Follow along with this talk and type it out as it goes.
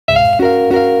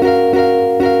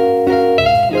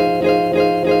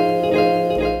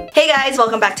guys,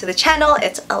 welcome back to the channel.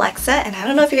 It's Alexa, and I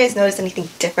don't know if you guys noticed anything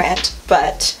different,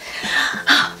 but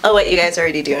oh wait, you guys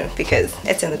already do because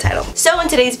it's in the title. So in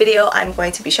today's video, I'm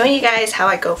going to be showing you guys how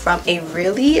I go from a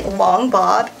really long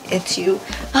bob into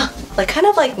like kind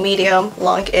of like medium,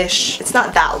 long-ish. It's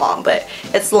not that long, but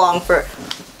it's long for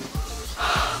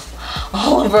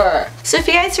Oliver. So if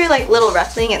you guys hear like little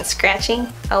rustling and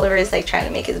scratching, Oliver is like trying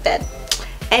to make his bed.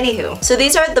 Anywho, so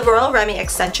these are the Royal Remy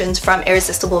extensions from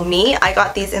Irresistible Me. I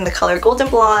got these in the color Golden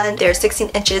Blonde. They're 16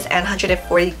 inches and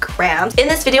 140 grams. In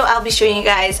this video, I'll be showing you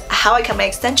guys how I cut my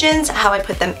extensions, how I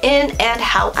put them in, and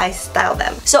how I style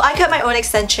them. So I cut my own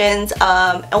extensions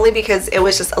only because it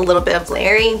was just a little bit of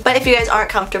layering. But if you guys aren't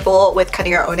comfortable with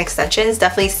cutting your own extensions,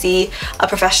 definitely see a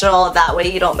professional. That way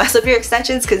you don't mess up your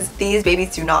extensions because these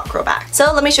babies do not grow back.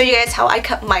 So let me show you guys how I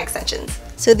cut my extensions.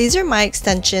 So these are my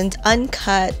extensions,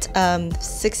 uncut,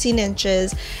 16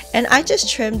 inches, and I just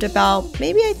trimmed about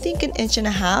maybe I think an inch and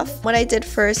a half. What I did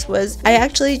first was I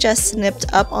actually just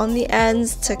snipped up on the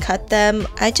ends to cut them.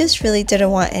 I just really didn't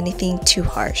want anything too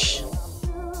harsh.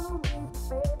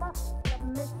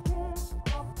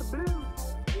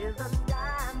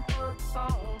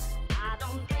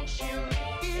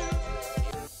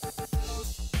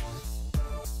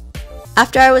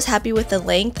 After I was happy with the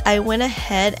length, I went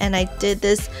ahead and I did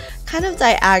this kind of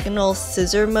diagonal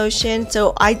scissor motion.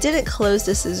 So I didn't close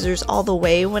the scissors all the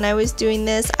way when I was doing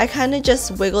this. I kind of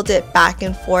just wiggled it back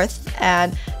and forth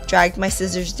and dragged my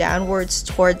scissors downwards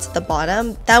towards the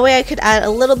bottom. That way I could add a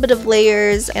little bit of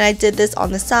layers, and I did this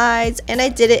on the sides and I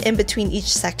did it in between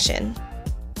each section.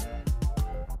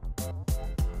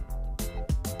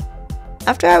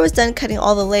 After I was done cutting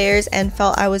all the layers and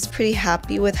felt I was pretty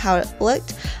happy with how it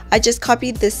looked, I just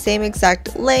copied this same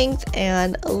exact length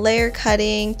and layer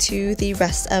cutting to the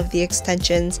rest of the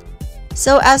extensions.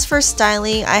 So as for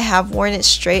styling, I have worn it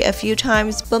straight a few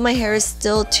times, but my hair is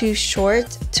still too short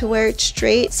to wear it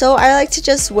straight, so I like to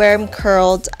just wear them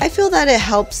curled. I feel that it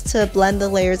helps to blend the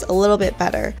layers a little bit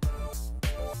better.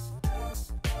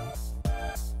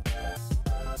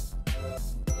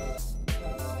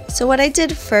 So what I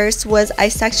did first was I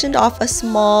sectioned off a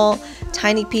small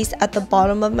tiny piece at the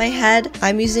bottom of my head.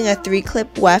 I'm using a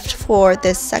 3-clip weft for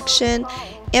this section,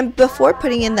 and before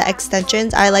putting in the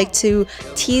extensions, I like to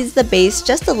tease the base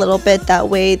just a little bit, that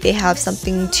way they have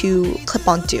something to clip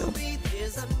onto.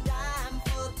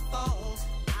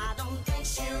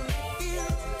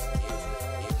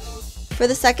 For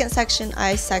the second section,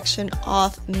 I sectioned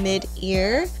off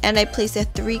mid-ear and I placed a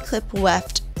 3-clip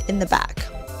weft in the back.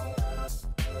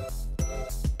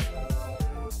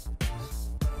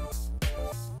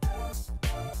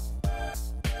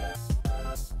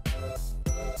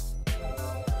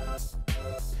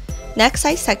 Next,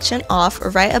 I section off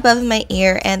right above my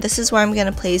ear, and this is where I'm going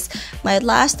to place my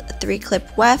last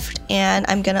 3-clip weft, and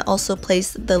I'm going to also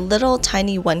place the little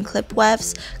tiny 1-clip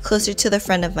wefts closer to the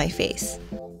front of my face.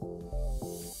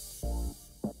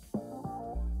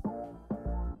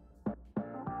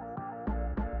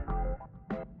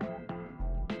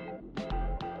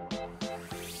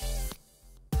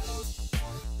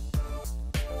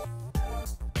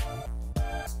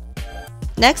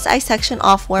 Next, I section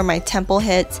off where my temple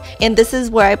hits, and this is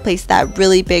where I place that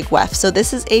really big weft. So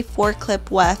this is a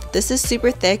 4-clip weft. This is super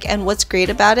thick, and what's great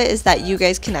about it is that you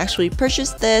guys can actually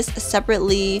purchase this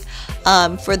separately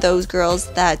for those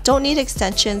girls that don't need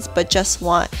extensions but just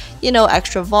want, you know,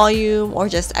 extra volume or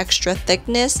just extra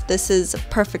thickness. This is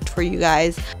perfect for you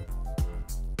guys.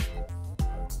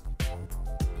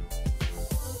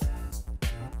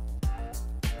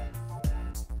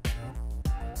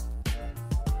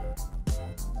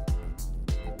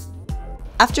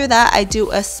 After that, I do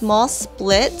a small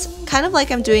split, kind of like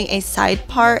I'm doing a side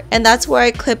part, and that's where I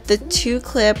clip the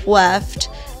 2-clip weft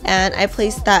and I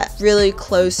place that really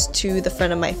close to the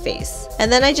front of my face.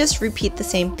 And then I just repeat the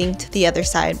same thing to the other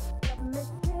side.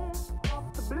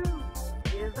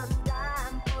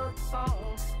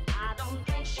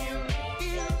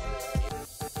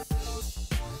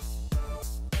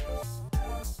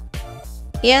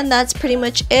 And that's pretty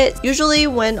much it. Usually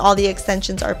when all the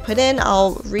extensions are put in,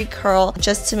 I'll recurl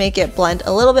just to make it blend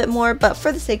a little bit more, but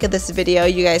for the sake of this video,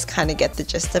 you guys kind of get the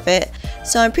gist of it.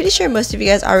 So I'm pretty sure most of you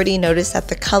guys already noticed that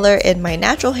the color in my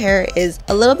natural hair is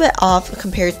a little bit off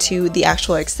compared to the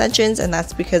actual extensions, and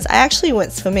that's because I actually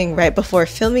went swimming right before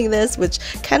filming this, which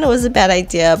kind of was a bad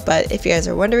idea, but if you guys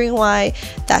are wondering why,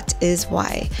 that is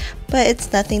why. But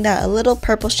it's nothing that a little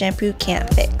purple shampoo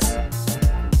can't fix.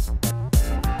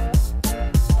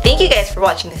 Thank you guys for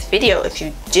watching this video. If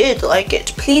you did like it,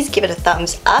 please give it a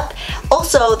thumbs up.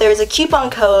 Also, there's a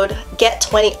coupon code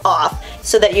GET20 off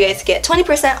so that you guys get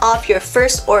 20% off your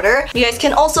first order. You guys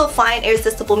can also find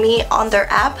Irresistible Me on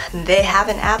their app. They have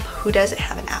an app. Who doesn't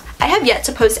have an app? I have yet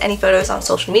to post any photos on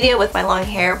social media with my long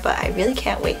hair, but I really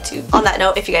can't wait to. On that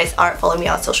note, if you guys aren't following me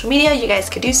on social media, you guys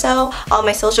could do so. All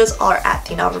my socials are at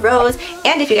thenavarose,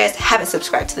 and if you guys haven't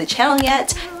subscribed to the channel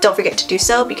yet, don't forget to do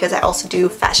so because I also do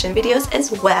fashion videos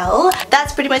as well.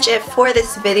 That's pretty much it for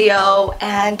this video,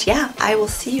 and yeah, I will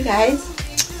see you guys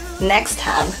next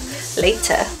time.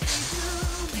 Later.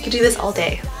 I could do this all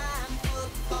day.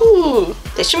 Ooh,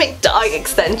 they should make dog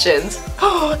extensions.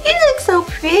 Oh, he looks so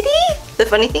pretty. The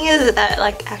funny thing is that it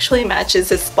like actually matches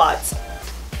his spots.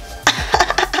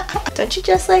 Don't you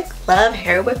just like love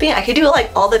hair whipping? I could do like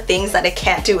all the things that I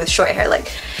can't do with short hair,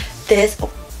 like this.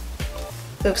 Oh.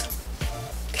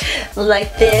 Oops.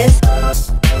 Like this.